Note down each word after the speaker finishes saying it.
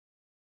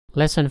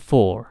Lesson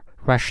 4.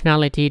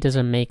 Rationality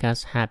doesn't make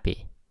us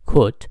happy.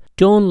 Quote,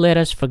 "Don't let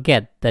us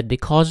forget that the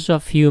causes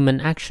of human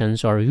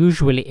actions are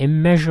usually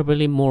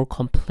immeasurably more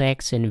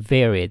complex and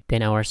varied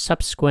than our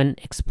subsequent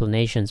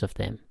explanations of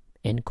them."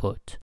 End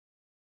quote.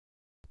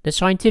 The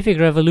scientific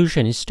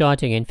revolution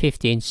starting in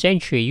 15th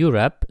century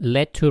Europe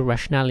led to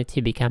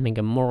rationality becoming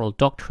a moral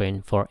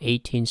doctrine for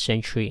 18th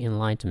century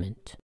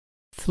Enlightenment.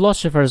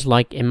 Philosophers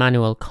like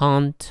Immanuel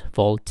Kant,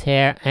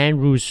 Voltaire, and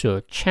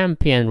Rousseau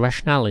championed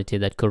rationality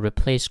that could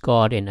replace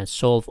God and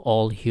solve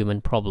all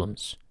human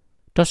problems.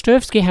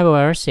 Dostoevsky,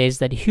 however, says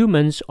that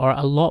humans are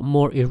a lot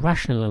more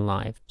irrational in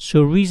life,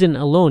 so reason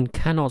alone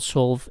cannot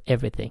solve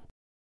everything.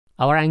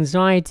 Our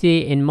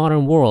anxiety in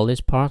modern world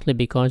is partly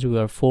because we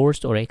are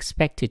forced or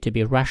expected to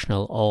be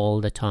rational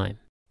all the time,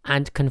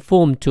 and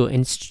conform to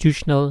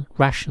institutional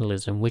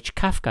rationalism, which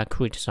Kafka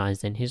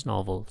criticized in his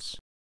novels.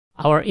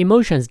 Our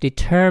emotions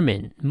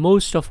determine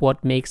most of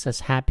what makes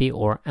us happy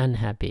or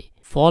unhappy.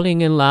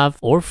 Falling in love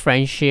or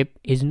friendship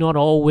is not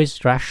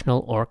always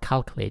rational or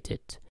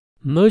calculated.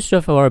 Most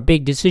of our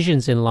big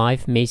decisions in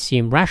life may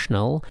seem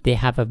rational, they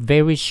have a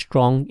very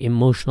strong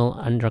emotional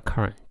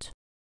undercurrent.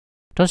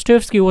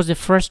 Dostoevsky was the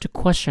first to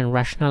question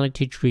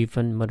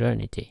rationality-driven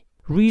modernity.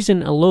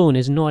 Reason alone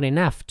is not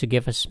enough to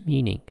give us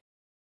meaning.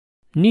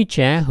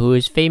 Nietzsche, who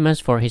is famous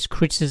for his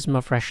criticism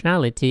of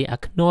rationality,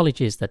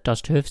 acknowledges that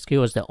Dostoevsky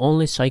was the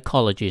only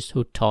psychologist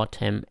who taught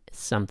him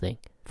something.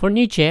 For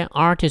Nietzsche,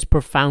 art is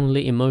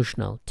profoundly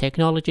emotional.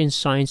 Technology and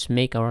science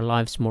make our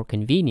lives more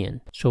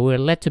convenient, so we're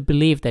led to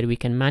believe that we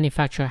can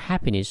manufacture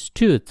happiness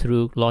too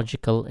through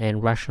logical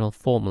and rational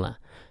formula.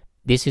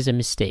 This is a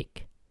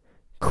mistake.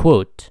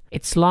 Quote,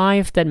 "It's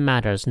life that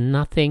matters,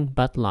 nothing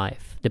but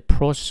life, the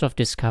process of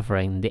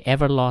discovering, the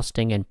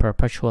everlasting and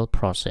perpetual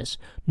process,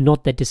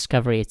 not the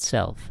discovery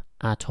itself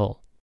at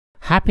all.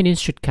 Happiness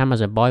should come as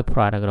a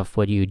byproduct of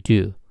what you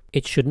do.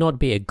 It should not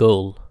be a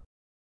goal."